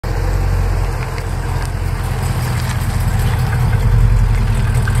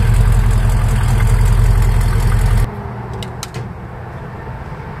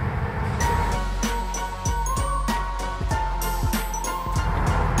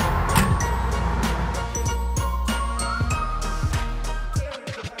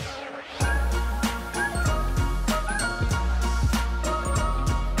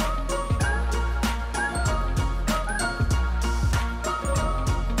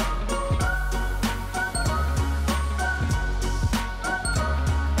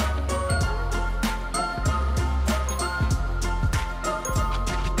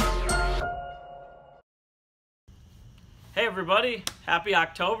everybody, happy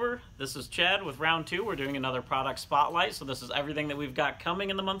October. This is Chad with round 2. We're doing another product spotlight. So this is everything that we've got coming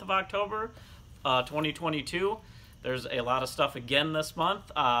in the month of October 2022. There's a lot of stuff again this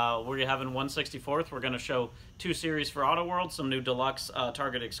month. We're having 1/64th. We're going to show 2 series for Auto World, some new deluxe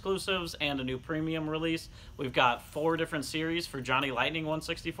Target exclusives, and a new premium release. We've got 4 different series for Johnny Lightning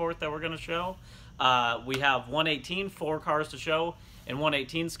 1/64th that we're going to show. We have 118, 4 cars to show in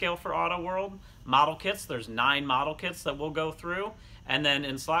 118 scale for Auto World. Model kits, there's 9 model kits that we'll go through. And then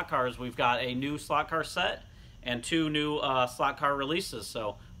in slot cars, we've got a new slot car set and 2 new slot car releases.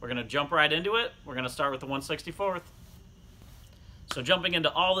 So we're going to jump right into it. We're going to start with the 1/64th. So jumping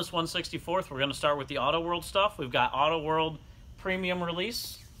into all this 1/64th, we're going to start with the Auto World stuff. We've got Auto World Premium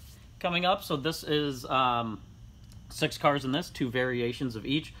Release coming up. So this is 6 cars in this, 2 variations of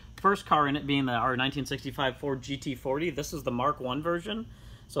each. First car in it being our 1965 Ford GT40. This is the Mark I version.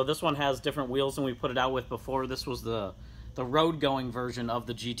 So this one has different wheels than we put it out with before. This was the road-going version of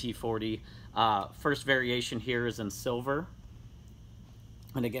the GT40. First variation here is in silver.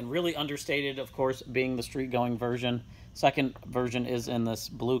 And again, really understated, of course, being the street-going version. Second version is in this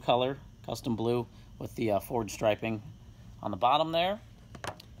blue color, custom blue, with the Ford striping on the bottom there.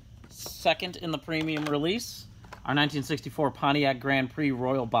 Second in the premium release, our 1964 Pontiac Grand Prix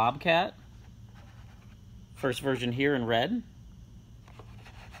Royal Bobcat. First version here in red.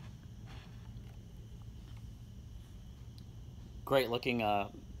 Great looking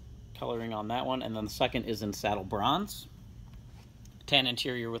coloring on that one. And then the second is in saddle bronze. Tan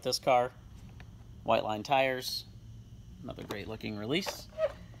interior with this car. White line tires. Another great looking release.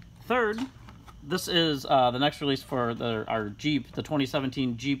 Third, this is the next release for our Jeep, the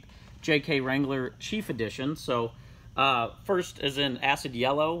 2017 Jeep JK Wrangler Chief Edition. So first is in acid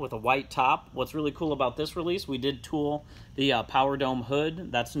yellow with a white top. What's really cool about this release, we did tool the Power Dome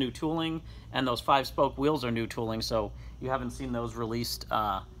hood. That's new tooling, and those 5-spoke wheels are new tooling, so you haven't seen those released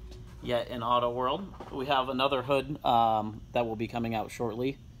yet in Auto World. We have another hood that will be coming out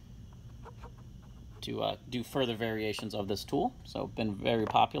shortly to do further variations of this tool, so been very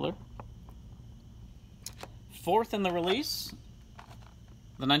popular. Fourth in the release,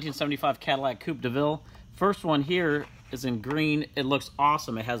 the 1975 Cadillac Coupe de Ville. First one here is in green. It looks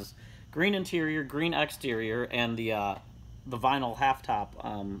awesome. It has green interior, green exterior, and the vinyl half top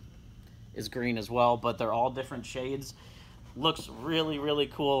is green as well, but they're all different shades. Looks really, really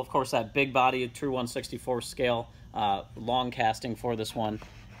cool. Of course, that big body, true 1/64 scale, long casting for this one.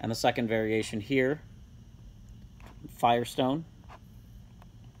 And the second variation here, Firestone.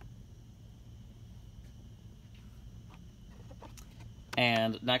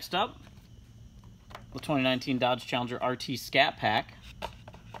 And next up, the 2019 Dodge Challenger RT Scat Pack. So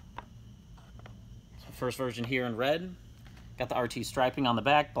first version here in red. Got the RT striping on the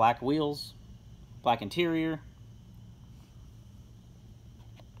back, black wheels, black interior.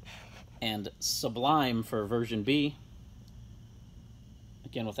 And Sublime for version B.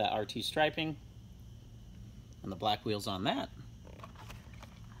 Again with that RT striping. And the black wheels on that.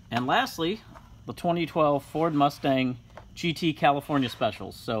 And lastly, the 2012 Ford Mustang GT California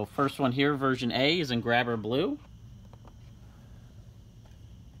Specials. So first one here, version A, is in grabber blue.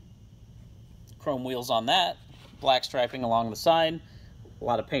 Chrome wheels on that. Black striping along the side. A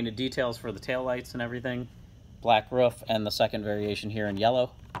lot of painted details for the taillights and everything. Black roof, and the second variation here in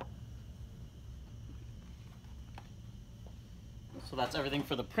yellow. So that's everything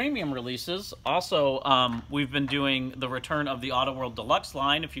for the premium releases. Also, we've been doing the return of the Auto World Deluxe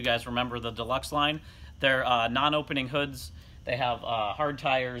line. If you guys remember the Deluxe line, they're non-opening hoods. They have hard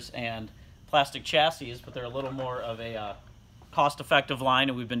tires and plastic chassis, but they're a little more of a cost-effective line,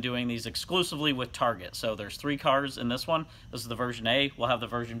 and we've been doing these exclusively with Target. So there's 3 cars in this one. This is the version A. We'll have the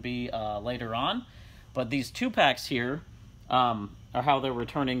version B later on. But these 2 packs here are how they're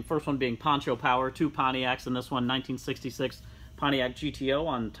returning. First one being Poncho Power, 2 Pontiacs, and this one 1966 Pontiac GTO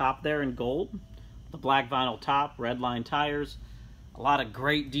on top there in gold. The black vinyl top, red line tires. A lot of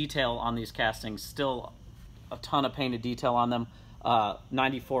great detail on these castings. Still a ton of painted detail on them.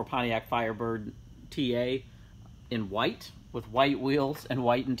 94 Pontiac Firebird TA in white with white wheels and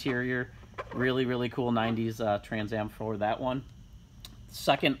white interior. Really, really cool 90s Trans Am for that one.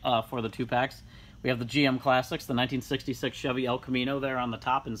 Second for the 2 packs, we have the GM Classics, the 1966 Chevy El Camino there on the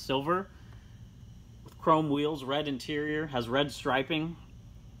top in silver. Chrome wheels, red interior, has red striping.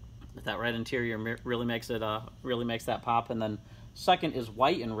 That red interior really makes it really makes that pop. And then second is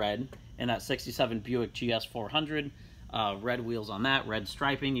white and red in that 67 Buick GS 400. Red wheels on that, red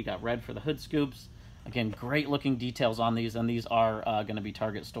striping. You got red for the hood scoops. Again, great looking details on these, and these are going to be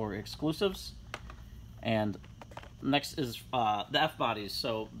Target store exclusives. And next is the F bodies.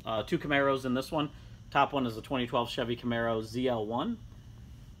 So 2 Camaros in this one. Top one is the 2012 Chevy Camaro ZL1.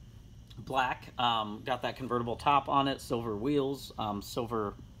 Black, got that convertible top on it, silver wheels,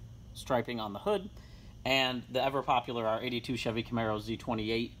 silver striping on the hood, and the ever popular R82 Chevy Camaro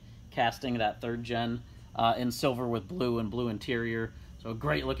Z28 casting, that 3rd gen, in silver with blue and blue interior. So a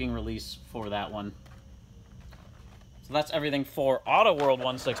great looking release for that one. So that's everything for Auto World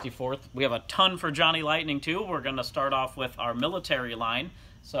 164th. We have a ton for Johnny Lightning too. We're going to start off with our military line.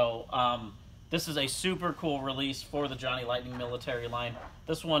 So this is a super cool release for the Johnny Lightning military line.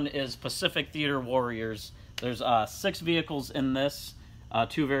 This one is Pacific Theater Warriors. There's 6 vehicles in this,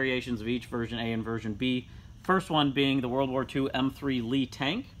 2 variations of each, version A and version B. First one being the World War II M3 Lee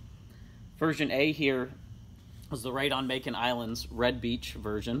tank. Version A here was the Raid on Macon Islands Red Beach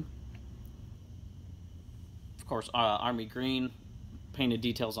version. Of course, Army Green, painted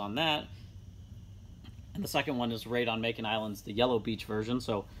details on that. And the second one is Raid on Macon Islands, the Yellow Beach version,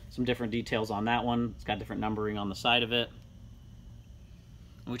 so some different details on that one. It's got different numbering on the side of it.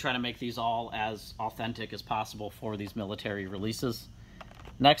 And we try to make these all as authentic as possible for these military releases.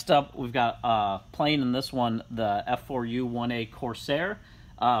 Next up, we've got a plane in this one, the F4U-1A Corsair.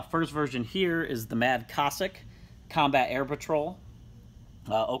 First version here is the Mad Cossack Combat Air Patrol,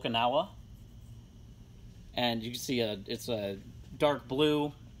 Okinawa. And you can see it's a dark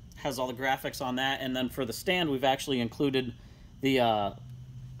blue, has all the graphics on that. And then for the stand, we've actually included the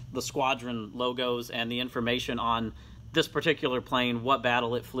squadron logos and the information on this particular plane, what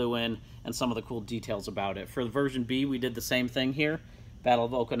battle it flew in, and some of the cool details about it. For the version B, we did the same thing here. Battle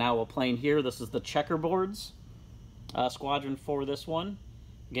of Okinawa plane here. This is the checkerboards squadron for this one.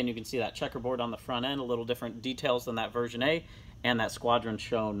 Again, you can see that checkerboard on the front end, a little different details than that version A, and that squadron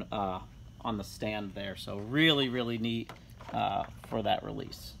shown on the stand there. So really, really neat for that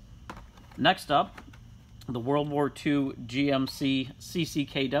release. Next up, the World War II GMC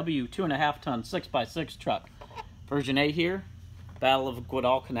CCKW 2.5-ton 6x6 truck. Version A here, Battle of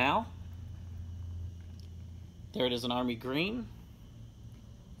Guadalcanal. There it is in Army Green.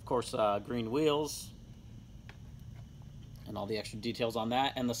 Of course, green wheels, and all the extra details on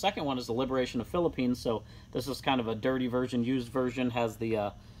that. And the second one is the Liberation of Philippines, so this is kind of a dirty version, used version, has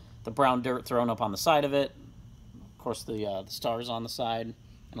the brown dirt thrown up on the side of it. Of course, the stars on the side,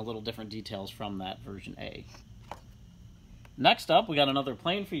 and a little different details from that version A. Next up, we got another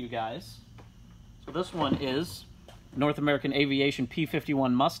plane for you guys. So this one is North American Aviation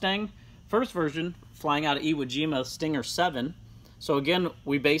P-51 Mustang. First version, flying out of Iwo Jima, Stinger 7. So again,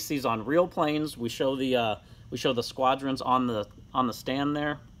 we base these on real planes. We show the squadrons on the stand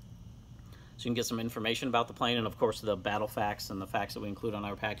there, so you can get some information about the plane, and of course the battle facts and the facts that we include on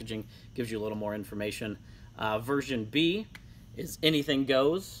our packaging gives you a little more information. Version B is Anything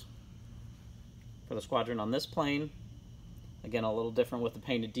Goes for the squadron on this plane. Again, a little different with the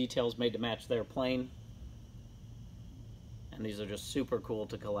painted details made to match their plane. And these are just super cool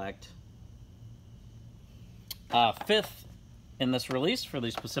to collect. Fifth in this release for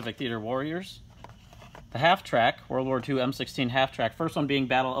these Pacific Theater Warriors, the half-track, World War II M16 half-track. First one being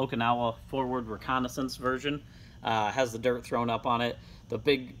Battle Okinawa Forward Reconnaissance version. Has the dirt thrown up on it. The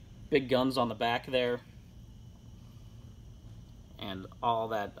big guns on the back there. And all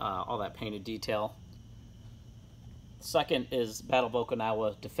that painted detail. Second is Battle of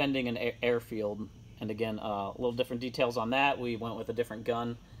Okinawa Defending an Airfield. And again, a little different details on that. We went with a different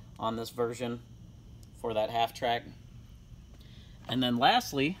gun on this version for that half-track. And then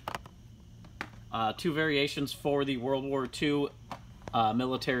lastly, 2 variations for the World War II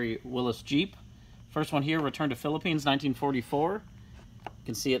military Willis Jeep. First one here, Return to Philippines, 1944. You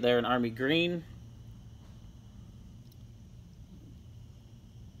can see it there in Army Green.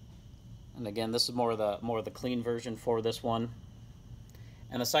 And again, this is more of the clean version for this one.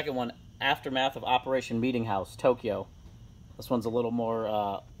 And the second one, Aftermath of Operation Meeting House, Tokyo. This one's a little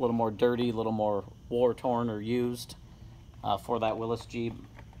more dirty, a little more war-torn or used for that Willis Jeep.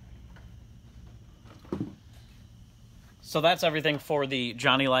 So that's everything for the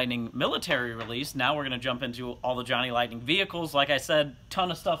Johnny Lightning military release. Now we're going to jump into all the Johnny Lightning vehicles. Like I said,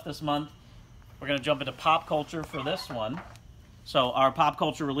 ton of stuff this month. We're going to jump into pop culture for this one. So our pop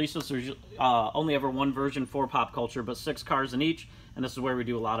culture releases, there's only ever one version for pop culture, but 6 cars in each. And this is where we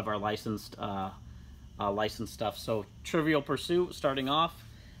do a lot of our licensed stuff. So Trivial Pursuit, starting off,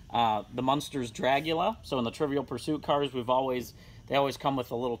 the Munsters Dragula. So in the Trivial Pursuit cars, they always come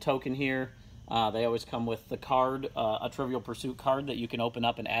with a little token here. They always come with the card, a Trivial Pursuit card that you can open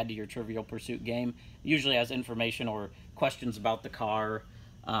up and add to your Trivial Pursuit game. It usually has information or questions about the car.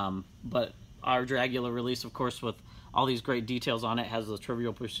 But our Dragula release, of course, with all these great details on it, has the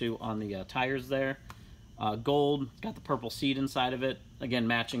Trivial Pursuit on the tires there. Gold, got the purple seat inside of it, again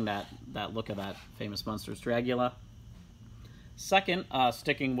matching that look of that famous Munsters Dragula. Second,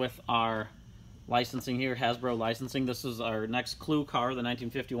 sticking with our licensing here, Hasbro licensing, this is our next Clue car, the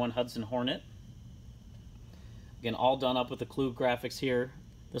 1951 Hudson Hornet. Again, all done up with the Clue graphics here.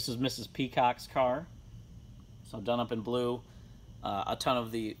 This is Mrs. Peacock's car, so done up in blue. A ton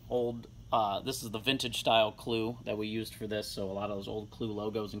of the old, this is the vintage style Clue that we used for this, so a lot of those old Clue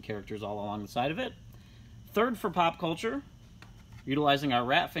logos and characters all along the side of it. Third, for pop culture, utilizing our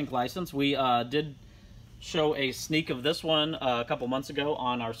Ratfink license, we did show a sneak of this one a couple months ago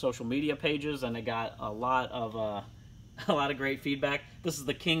on our social media pages, and it got a lot of great feedback. This is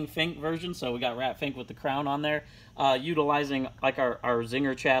the King Fink version, so we got Ratfink with the crown on there, utilizing like our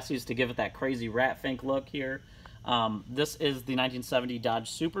Zinger chassis to give it that crazy Ratfink look here. This is the 1970 Dodge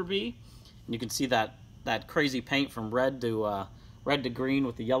Super Bee, and you can see that crazy paint from red to green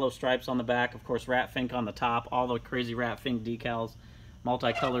with the yellow stripes on the back. Of course, Ratfink on the top, all the crazy Ratfink decals,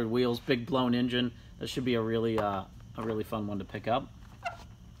 multicolored wheels, big blown engine. This should be a really fun one to pick up.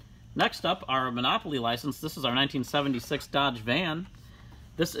 Next up, our Monopoly license. This is our 1976 Dodge van.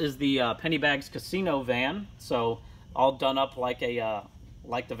 This is the Pennybags Casino van, so all done up like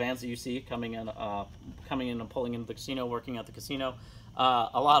the vans that you see coming in and pulling into the casino, working at the casino.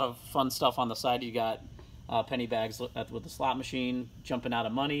 A lot of fun stuff on the side. You got Pennybags with the slot machine, jumping out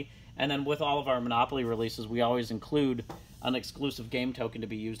of money. And then with all of our Monopoly releases, we always include an exclusive game token to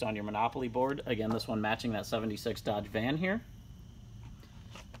be used on your Monopoly board. Again, this one matching that 76 Dodge van here.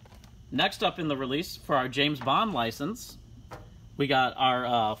 Next up in the release, for our James Bond license, we got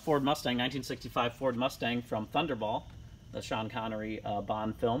our Ford Mustang, 1965 Ford Mustang from Thunderball, the Sean Connery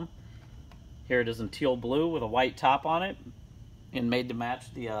Bond film. Here it is in teal blue with a white top on it, and made to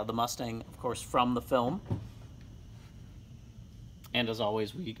match the Mustang, of course, from the film. And as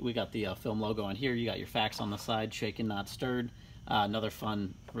always, we got the film logo on here. You got your facts on the side, shaken, not stirred. Another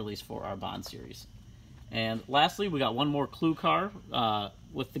fun release for our Bond series. And lastly, we got one more Clue car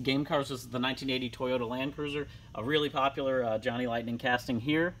with the game cars. This is the 1980 Toyota Land Cruiser, a really popular Johnny Lightning casting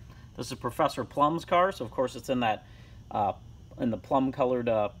here. This is Professor Plum's car, so of course it's in that in the plum-colored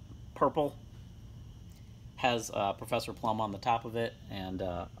purple. Has Professor Plum on the top of it, and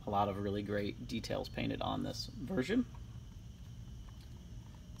a lot of really great details painted on this version.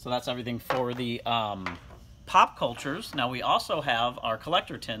 So that's everything for the pop cultures. Now we also have our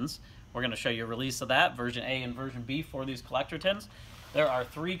collector tins. We're going to show you a release of that, version A and version B for these collector tins. There are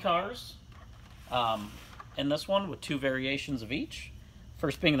 3 cars in this one with 2 variations of each.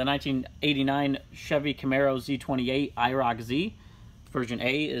 First being the 1989 Chevy Camaro Z28 IROC Z. Version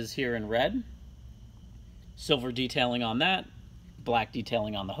A is here in red. Silver detailing on that, black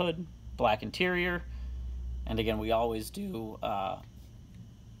detailing on the hood, black interior, and again we always do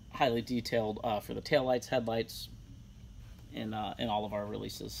highly detailed for the taillights, headlights in all of our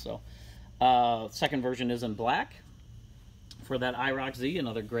releases. So second version is in black for that IROC Z,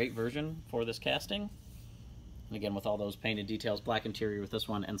 another great version for this casting. And again with all those painted details, black interior with this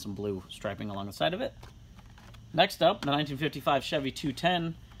one, and some blue striping along the side of it. Next up, the 1955 Chevy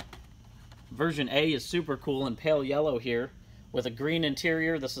 210. Version A is super cool in pale yellow here with a green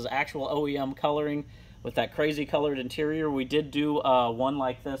interior. This is actual OEM coloring with that crazy colored interior. We did do one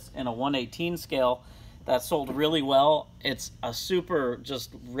like this in a 1/18 scale that sold really well. It's a super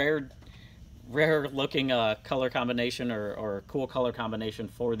just rare looking color combination or cool color combination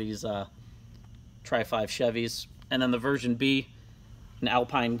for these Tri-5 Chevys. And then the version B, an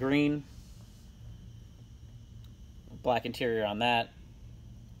Alpine green, black interior on that.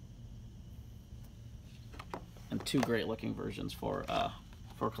 And 2 great looking versions for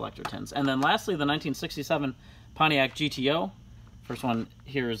collector tins. And then lastly, the 1967 Pontiac GTO. First one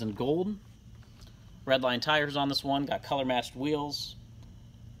here is in gold. Redline tires on this one, got color matched wheels,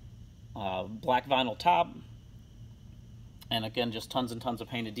 black vinyl top, and again just tons and tons of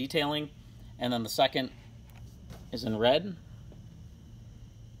painted detailing. And then the second is in red.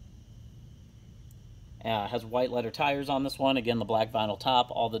 Has white letter tires on this one. Again, the black vinyl top,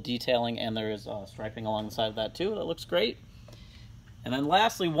 all the detailing, and there is striping along the side of that too. That looks great. And then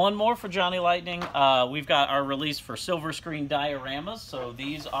lastly, one more for Johnny Lightning. We've got our release for silver screen dioramas. So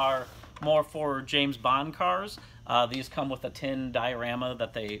these are more for James Bond cars. These come with a tin diorama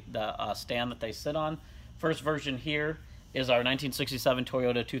that the stand that they sit on. First version here is our 1967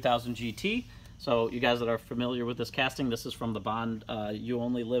 Toyota 2000 GT. So you guys that are familiar with this casting, this is from the Bond You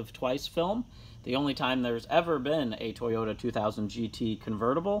Only Live Twice film. The only time there's ever been a Toyota 2000 GT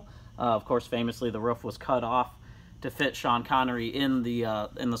convertible. Of course, famously, the roof was cut off to fit Sean Connery in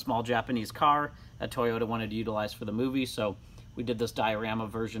the small Japanese car that Toyota wanted to utilize for the movie. So we did this diorama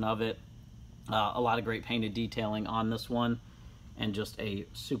version of it. A lot of great painted detailing on this one, and just a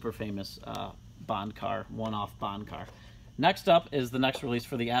super famous Bond car, one-off Bond car. Next up is the next release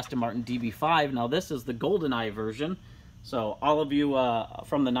for the Aston Martin DB5. Now this is the GoldenEye version. So all of you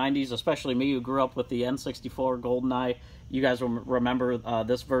from the 90s, especially me who grew up with the N64 GoldenEye, you guys will remember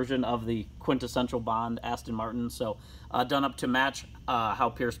this version of the quintessential Bond Aston Martin. So done up to match how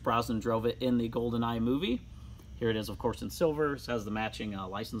Pierce Brosnan drove it in the GoldenEye movie. Here it is, of course, in silver. It has the matching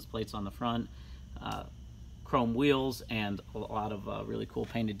license plates on the front, chrome wheels, and a lot of really cool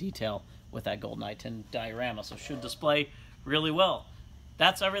painted detail with that GoldenEye tin diorama. So should display really well.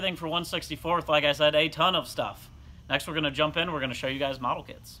 That's everything for 1/64th. Like I said, a ton of stuff. Next, we're going to jump in. We're going to show you guys model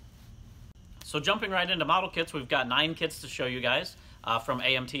kits. So jumping right into model kits, we've got 9 kits to show you guys from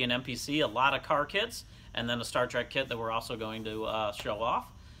AMT and MPC. A lot of car kits, and then a Star Trek kit that we're also going to show off.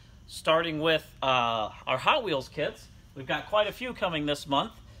 Starting with our Hot Wheels kits, we've got quite a few coming this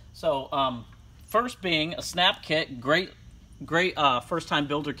month. So first being a Snap kit, great first-time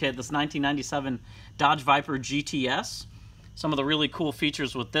builder kit. This 1997 Dodge Viper GTS. Some of the really cool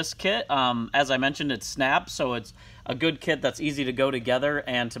features with this kit, as I mentioned, it's Snap, so it's a good kit that's easy to go together.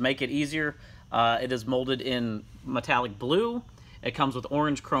 And to make it easier, it is molded in metallic blue. It comes with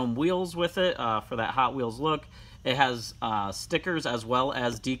orange chrome wheels with it for that Hot Wheels look. It has stickers as well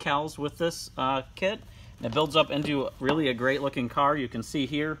as decals with this kit. And it builds up into really a great looking car. You can see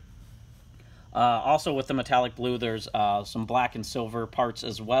here. Also with the metallic blue, there's some black and silver parts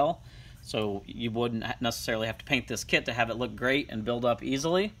as well. So you wouldn't necessarily have to paint this kit to have it look great and build up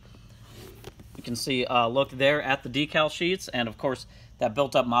easily. You can see look there at the decal sheets, and of course that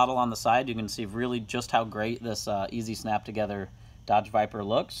built up model on the side. You can see really just how great this easy snap together Dodge Viper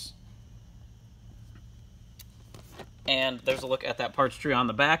looks. And there's a look at that parts tree on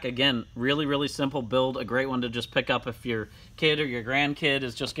the back. Again, really simple build, a great one to just pick up if your kid or your grandkid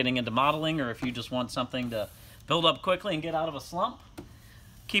is just getting into modeling, or if you just want something to build up quickly and get out of a slump.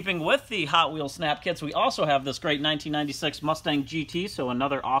 Keeping with the Hot Wheels Snap kits, we also have this great 1996 Mustang GT, so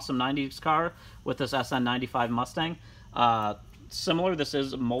another awesome 90s car with this SN95 Mustang. Similar, this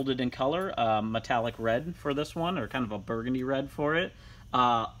is molded in color, metallic red for this one, or kind of a burgundy red for it.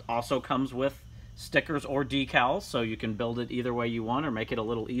 Also comes with stickers or decals, so you can build it either way you want or make it a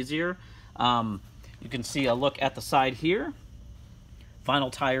little easier. You can see a look at the side here.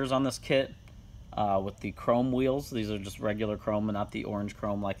 Vinyl tires on this kit with the chrome wheels. These are just regular chrome and not the orange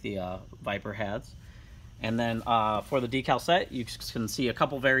chrome like the Viper has. And then for the decal set, you can see a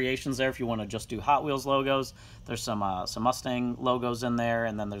couple variations there if you want to just do Hot Wheels logos. There's some Mustang logos in there,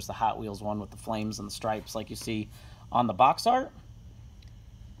 and then there's the Hot Wheels one with the flames and the stripes like you see on the box art.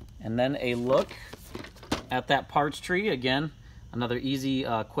 And then a look at that parts tree. Again, another easy,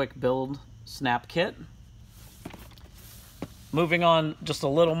 quick build Snap kit. Moving on just a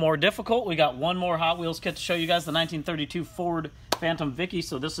little more difficult, we got one more Hot Wheels kit to show you guys, the 1932 Ford Phantom Vicky.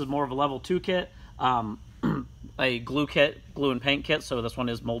 So this is more of a level 2 kit, a glue kit, glue and paint kit. So this one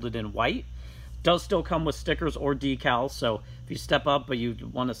is molded in white. Does still come with stickers or decals. So if you step up but you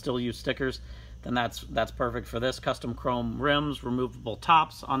want to still use stickers, then that's perfect for this. Custom chrome rims, removable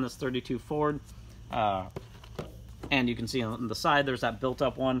tops on this 32 Ford. And you can see on the side there's that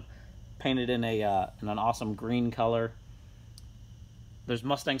built-up one painted in an awesome green color. There's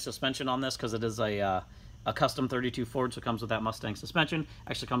Mustang suspension on this because it is a custom 32 Ford, so it comes with that Mustang suspension.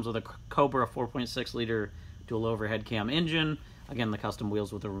 Actually comes with a Cobra 4.6 liter dual overhead cam engine. Again, the custom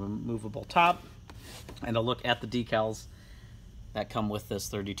wheels with a removable top. And a look at the decals that come with this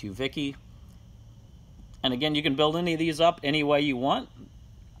 32 Vicky. And again, you can build any of these up any way you want,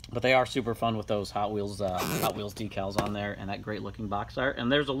 but they are super fun with those Hot Wheels decals on there and that great looking box art.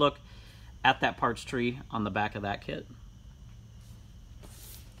 And there's a look at that parts tree on the back of that kit.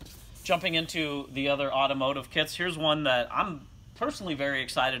 Jumping into the other automotive kits, here's one that I'm personally very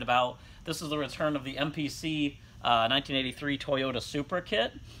excited about. This is the return of the MPC 1983 Toyota Supra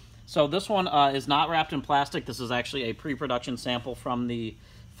kit. So this one is not wrapped in plastic. This is actually a pre-production sample from the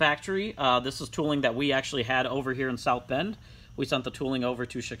factory. This is tooling that we actually had over here in South Bend. We sent the tooling over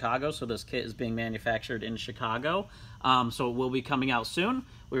to Chicago, so this kit is being manufactured in Chicago. So it will be coming out soon.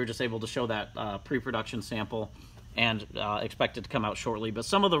 We were just able to show that pre-production sample and expect it to come out shortly. But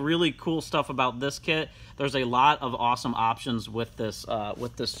some of the really cool stuff about this kit, there's a lot of awesome options with this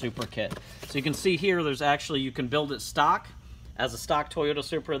Supra kit. So you can see here, there's actually, you can build it stock as a stock Toyota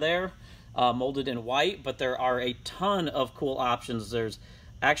Supra there, molded in white, but there are a ton of cool options. There's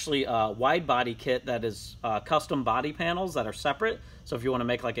actually a wide body kit that is custom body panels that are separate. So if you want to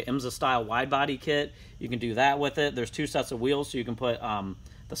make like an IMSA style wide body kit, you can do that with it. There's 2 sets of wheels, so you can put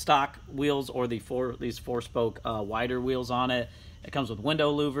the stock wheels or these 4-spoke wider wheels on it. It comes with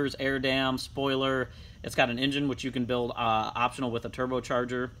window louvers, air dam, spoiler. It's got an engine which you can build optional with a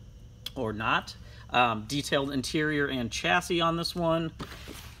turbocharger or not. Detailed interior and chassis on this one.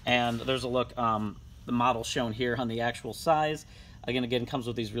 And there's a look, the model shown here on the actual size. Again, it comes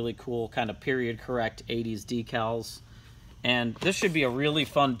with these really cool kind of period correct 80s decals. And this should be a really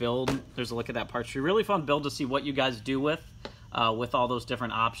fun build. There's a look at that part tree. Really fun build to see what you guys do with all those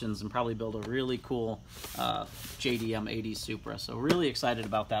different options, and probably build a really cool JDM 80 Supra. So really excited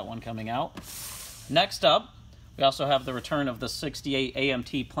about that one coming out. Next up, we also have the return of the 68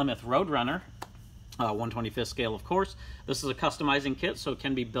 AMT Plymouth Roadrunner, 1/25th scale, of course. This is a customizing kit, so it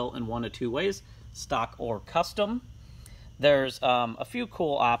can be built in 1 of 2 ways, stock or custom. There's a few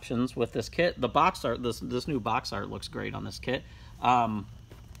cool options with this kit. The box art, this new box art looks great on this kit. And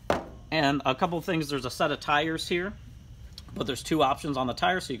a couple of things, there's a set of tires here, but there's 2 options on the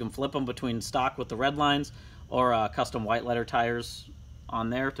tires, so you can flip them between stock with the red lines or custom white letter tires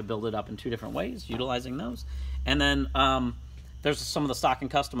on there to build it up in 2 different ways, utilizing those. And then there's some of the stock and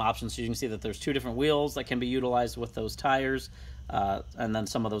custom options, so you can see that there's 2 different wheels that can be utilized with those tires, and then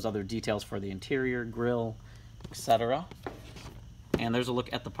some of those other details for the interior, grille, etc. And there's a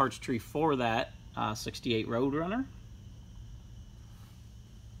look at the parts tree for that 68 Roadrunner.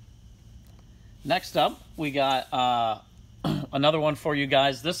 Next up, we got another one for you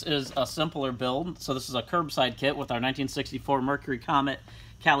guys. This is a simpler build. So this is a curbside kit with our 1964 Mercury Comet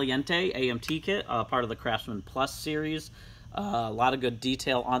Caliente AMT kit, part of the Craftsman Plus series. A lot of good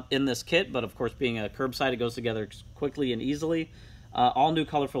detail in this kit, but of course being a curbside, it goes together quickly and easily. All new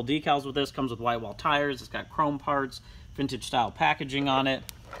colorful decals with this. Comes with white wall tires. It's got chrome parts, vintage style packaging on it.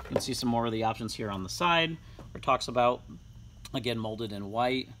 You can see some more of the options here on the side, where it talks about, again, molded in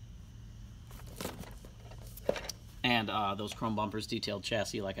white. And those chrome bumpers, detailed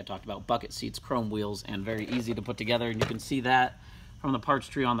chassis, like I talked about, bucket seats, chrome wheels, and very easy to put together. And you can see that from the parts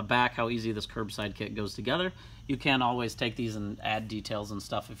tree on the back, how easy this curbside kit goes together. You can always take these and add details and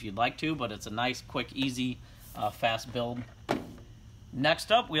stuff if you'd like to, but it's a nice, quick, easy, fast build.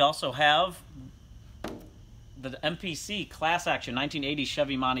 Next up, we also have the MPC Class Action 1980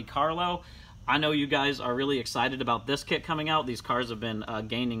 Chevy Monte Carlo. I know you guys are really excited about this kit coming out. These cars have been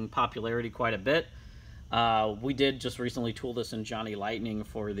gaining popularity quite a bit. We did just recently tool this in Johnny Lightning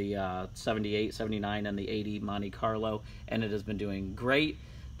for the 78, 79, and the 80 Monte Carlo, and it has been doing great.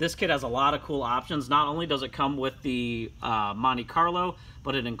 This kit has a lot of cool options. Not only does it come with the Monte Carlo,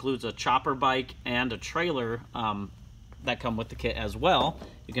 but it includes a chopper bike and a trailer that come with the kit as well.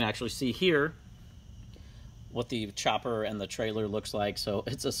 You can actually see here what the chopper and the trailer looks like. So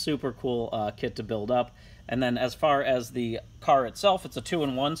it's a super cool kit to build up. And then as far as the car itself, it's a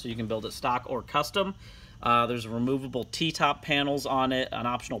 2-in-1, so you can build it stock or custom. There's removable T-top panels on it, an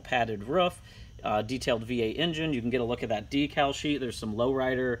optional padded roof, detailed V8 engine. You can get a look at that decal sheet. There's some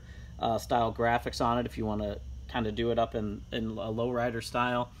lowrider style graphics on it if you want to kind of do it up in a lowrider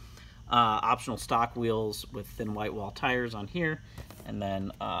style. Optional stock wheels with thin white wall tires on here. And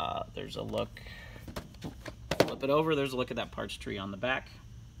then there's a look, flip it over, there's a look at that parts tree on the back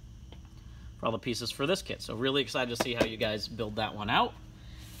for all the pieces for this kit. So really excited to see how you guys build that one out.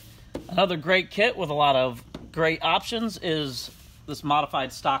 Another great kit with a lot of great options is this modified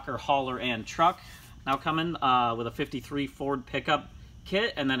stocker hauler and truck. Now coming with a 53 Ford pickup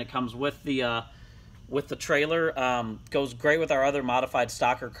kit, and then it comes with the trailer. Goes great with our other modified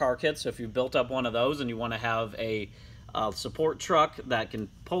stocker car kits. So if you built up one of those and you want to have a support truck that can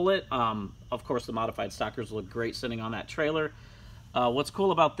pull it, of course the modified stockers look great sitting on that trailer. What's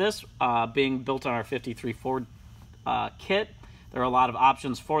cool about this, being built on our 53 Ford kit, there are a lot of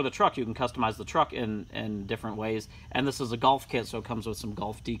options for the truck. You can customize the truck in different ways. And this is a golf kit, so it comes with some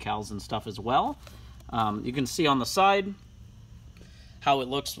golf decals and stuff as well. You can see on the side how it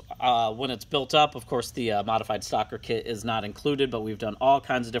looks when it's built up. Of course, the modified stocker kit is not included, but we've done all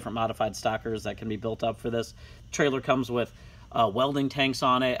kinds of different modified stockers that can be built up for this. Trailer comes with welding tanks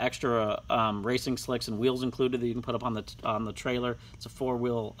on it, extra racing slicks and wheels included that you can put up on the trailer. It's a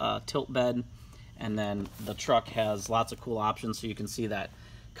 4-wheel tilt bed. And then the truck has lots of cool options, so you can see that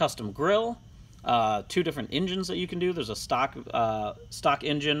custom grille, 2 different engines that you can do. There's a stock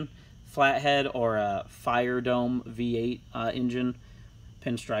engine, flathead, or a Fire Dome V8 engine,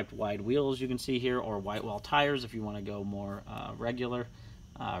 pinstriped wide wheels you can see here, or white wall tires if you want to go more regular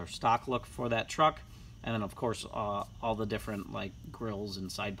or stock look for that truck. And then of course all the different like grills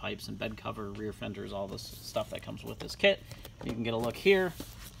and side pipes and bed cover, rear fenders, all this stuff that comes with this kit. You can get a look here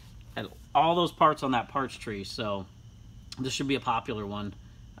at all those parts on that parts tree. So this should be a popular one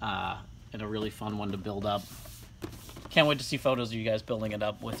and a really fun one to build up. Can't wait to see photos of you guys building it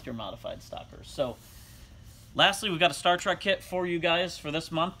up with your modified stockers. So lastly, we've got a Star Trek kit for you guys for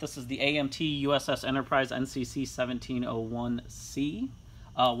this month. This is the AMT USS Enterprise NCC 1701C.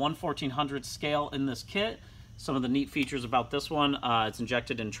 1/1400 scale in this kit. Some of the neat features about this one, it's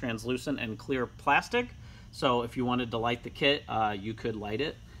injected in translucent and clear plastic. So if you wanted to light the kit, you could light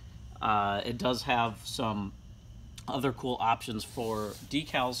it. It does have some other cool options for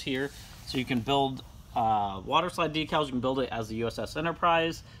decals here. So you can build water slide decals. You can build it as the USS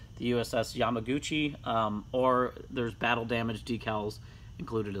Enterprise, the USS Yamaguchi, or there's battle damage decals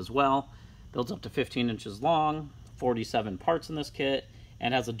included as well. Builds up to 15 inches long, 47 parts in this kit,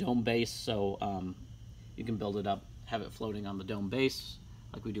 and has a dome base, so you can build it up, have it floating on the dome base,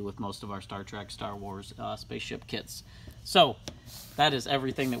 like we do with most of our Star Trek, Star Wars spaceship kits. So that is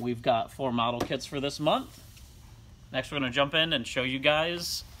everything that we've got for model kits for this month. Next, we're going to jump in and show you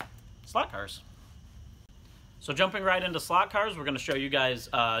guys slot cars. So jumping right into slot cars, we're going to show you guys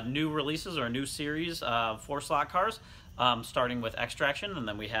new releases or a new series for slot cars. Starting with X-Traction, and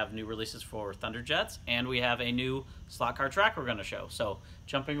then we have new releases for Thunderjets, and we have a new slot car track we're going to show. So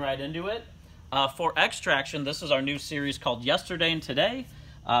jumping right into it, for X-Traction, this is our new series called Yesterday and Today.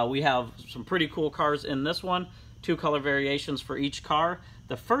 We have some pretty cool cars in this one, 2 color variations for each car.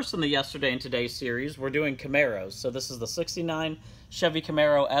 The first in the Yesterday and Today series, we're doing Camaros. So this is the 69 Chevy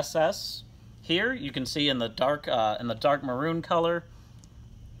Camaro SS. Here you can see in the dark maroon color,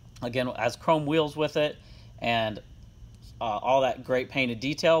 again has chrome wheels with it, and all that great painted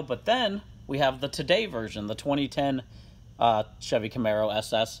detail. But then we have the Today version, the 2010 Chevy Camaro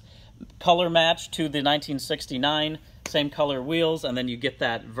SS, color match to the 1969, same color wheels, and then you get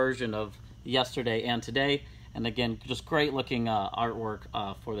that version of Yesterday and Today. And again, just great looking artwork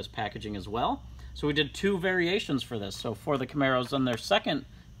for this packaging as well. So we did 2 variations for this. So for the Camaros on their second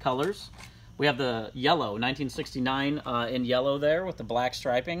colors, we have the yellow, 1969 in yellow there with the black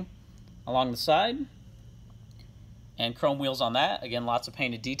striping along the side. And chrome wheels on that. Again, lots of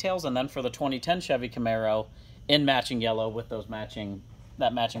painted details. And then for the 2010 Chevy Camaro in matching yellow with those matching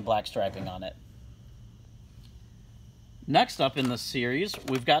black striping on it. Next up in this series,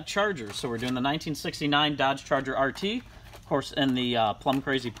 we've got Chargers. So we're doing the 1969 Dodge Charger RT, of course, in the Plum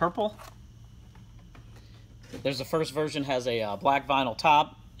Crazy purple. There's the first version, has a black vinyl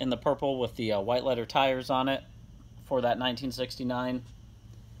top in the purple with the white letter tires on it for that 1969.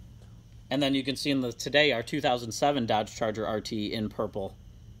 And then you can see in the Today, our 2007 Dodge Charger RT in purple.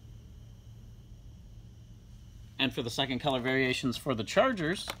 And for the second color variations for the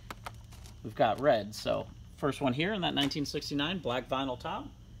Chargers, we've got red. So first one here in that 1969 black vinyl top,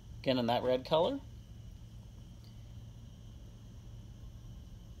 again in that red color.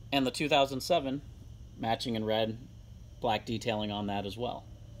 And the 2007 matching in red, black detailing on that as well.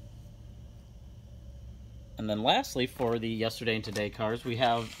 And then lastly, for the Yesterday and Today cars, we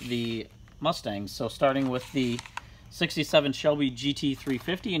have the Mustangs. So starting with the 67 Shelby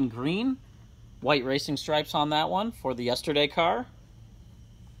GT350 in green, white racing stripes on that one for the Yesterday car.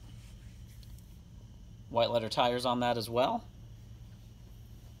 White letter tires on that as well.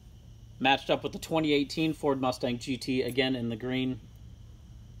 Matched up with the 2018 Ford Mustang GT, again in the green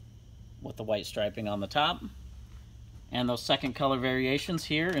with the white striping on the top. And those second color variations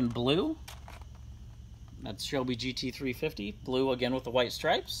here in blue. That's Shelby GT350, blue again with the white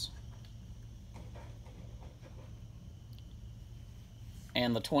stripes.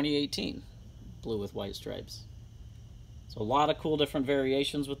 And the 2018, blue with white stripes. So a lot of cool different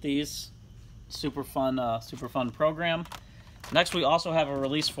variations with these. Super fun program. Next, we also have a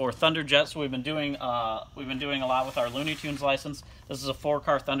release for Thunderjet. So we've been doing a lot with our Looney Tunes license. This is a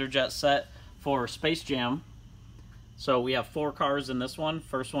 4-car Thunderjet set for Space Jam. So we have 4 cars in this one.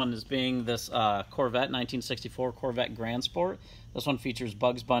 First one is being this Corvette, 1964 Corvette Grand Sport. This one features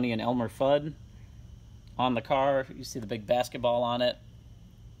Bugs Bunny and Elmer Fudd on the car. You see the big basketball on it.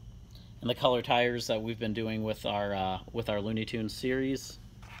 And the color tires that we've been doing with our Looney Tunes series.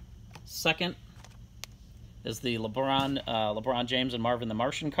 Second is the LeBron James and Marvin the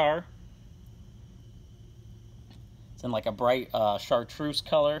Martian car. It's in like a bright chartreuse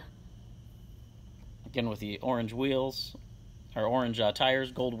color. Again with the orange wheels, or orange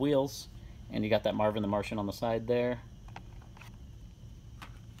tires, gold wheels, and you got that Marvin the Martian on the side there.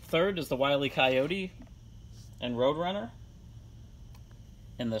 Third is the Wile E. Coyote and Roadrunner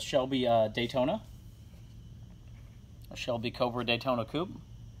in the Shelby Daytona, a Shelby Cobra Daytona Coupe.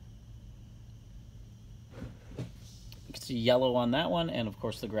 see yellow on that one, and of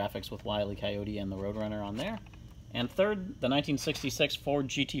course the graphics with Wile E. Coyote and the Roadrunner on there. And third, the 1966 Ford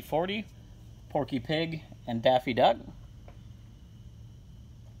GT40, Porky Pig and Daffy Duck.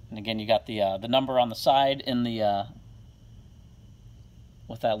 And again, you got the number on the side in the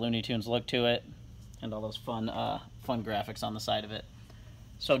with that Looney Tunes look to it, and all those fun graphics on the side of it.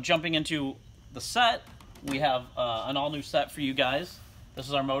 So jumping into the set, we have an all-new set for you guys. This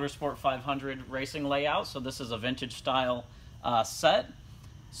is our Motorsport 500 racing layout. So this is a vintage style set.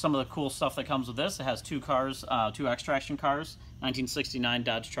 Some of the cool stuff that comes with this: it has two cars, two X-Traction cars, 1969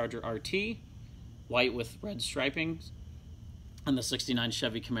 Dodge Charger RT, white with red striping, and the 69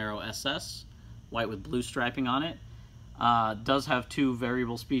 Chevy Camaro SS, white with blue striping on it. Does have two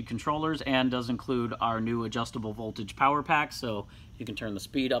variable speed controllers and does include our new adjustable voltage power pack, so you can turn the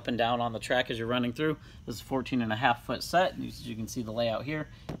speed up and down on the track as you're running through. This is a 14.5-foot set. You can see the layout here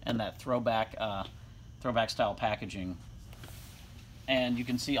and that throwback style packaging. And you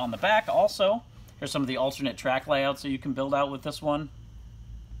can see on the back also, here's some of the alternate track layouts that you can build out with this one.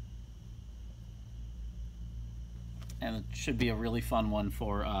 And it should be a really fun one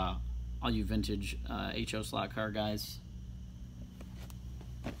for all you vintage HO slot car guys.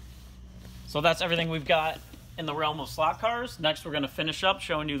 So that's everything we've got in the realm of slot cars. Next we're going to finish up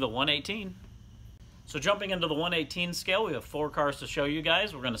showing you the 118. So jumping into the 118 scale, we have 4 cars to show you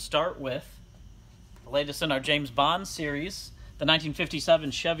guys. We're going to start with the latest in our James Bond series, the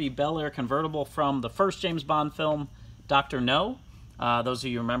 1957 Chevy Bel Air convertible from the first James Bond film, Dr. No. Those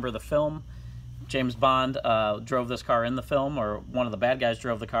of you remember the film, James Bond drove this car in the film, or one of the bad guys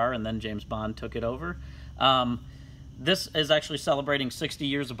drove the car, and then James Bond took it over. This is actually celebrating 60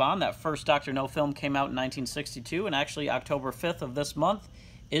 years of Bond. That first Dr. No film came out in 1962, and actually October 5th of this month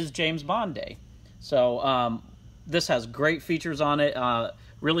is James Bond Day. So this has great features on it.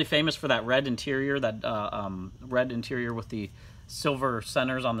 Really famous for that red interior, red interior with the silver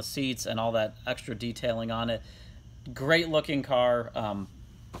centers on the seats and all that extra detailing on it. Great looking car.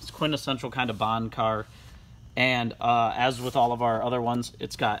 It's quintessential kind of Bond car. And as with all of our other ones,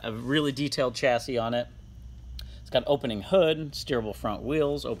 it's got a really detailed chassis on it. It's got opening hood, steerable front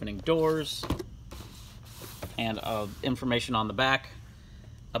wheels, opening doors, and information on the back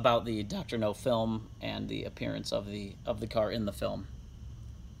about the Dr. No film and the appearance of the car in the film.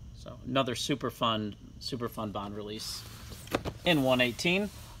 So another super fun Bond release in 118.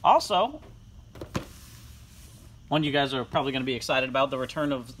 Also, one you guys are probably going to be excited about, the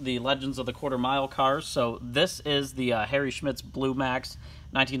return of the Legends of the Quarter Mile cars. So this is the Harry Schmidt's Blue Max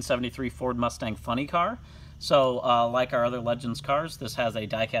 1973 Ford Mustang Funny car. So like our other Legends cars, this has a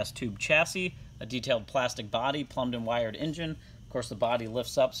die-cast tube chassis, a detailed plastic body, plumbed and wired engine. Of course, the body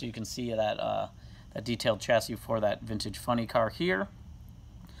lifts up so you can see that detailed chassis for that vintage Funny car here.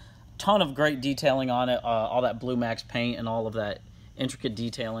 Ton of great detailing on it, all that Blue Max paint and all of that intricate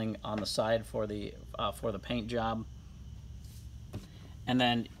detailing on the side for the paint job. And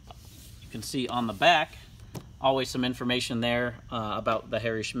then you can see on the back, always some information there about the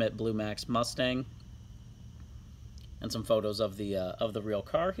Harry Schmidt Blue Max Mustang, and some photos of the real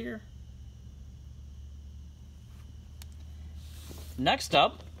car here. Next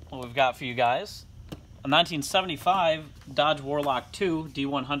up, what we've got for you guys, a 1975 Dodge Warlock 2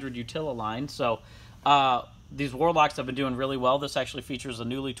 D100 Utila line. So these Warlocks have been doing really well. This actually features a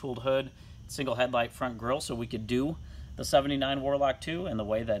newly tooled hood, single headlight front grille, so we could do the 79 Warlock 2 in the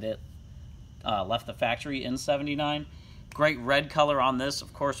way that it left the factory in 79. Great red color on this,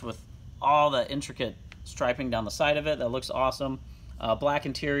 of course, with all the intricate striping down the side of it. That looks awesome. Black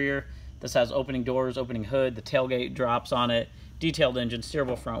interior. This has opening doors, opening hood, the tailgate drops on it, detailed engine,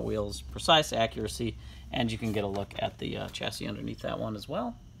 steerable front wheels, precise accuracy, and you can get a look at the chassis underneath that one as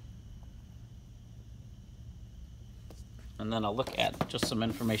well. And then I'll look at just some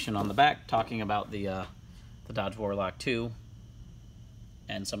information on the back talking about the Dodge Warlock 2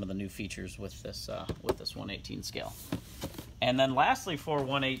 and some of the new features with this 118 scale. And then lastly for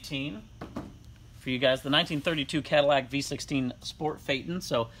 118, for you guys, the 1932 Cadillac V16 Sport Phaeton.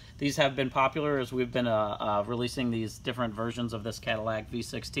 So these have been popular as we've been releasing these different versions of this Cadillac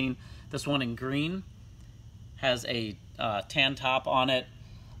V16. This one in green has a tan top on it.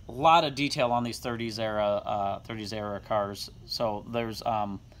 A lot of detail on these 30s era cars. So there's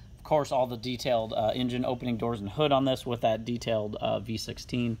of course all the detailed engine, opening doors, and hood on this with that detailed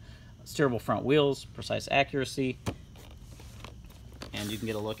V16 steerable front wheels, precise accuracy. And you can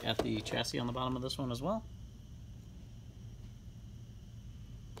get a look at the chassis on the bottom of this one as well.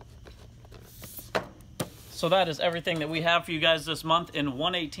 So that is everything that we have for you guys this month in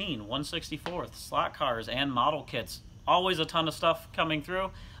 118, 164th, slot cars, and model kits. Always a ton of stuff coming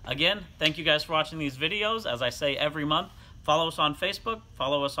through. Again, thank you guys for watching these videos. As I say every month, Follow us on Facebook,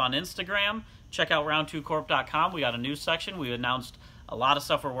 follow us on Instagram, check out round2corp.com. We got a news section. We announced a lot of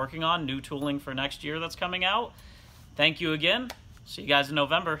stuff we're working on, new tooling for next year that's coming out. Thank you again. See you guys in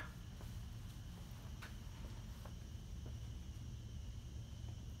November.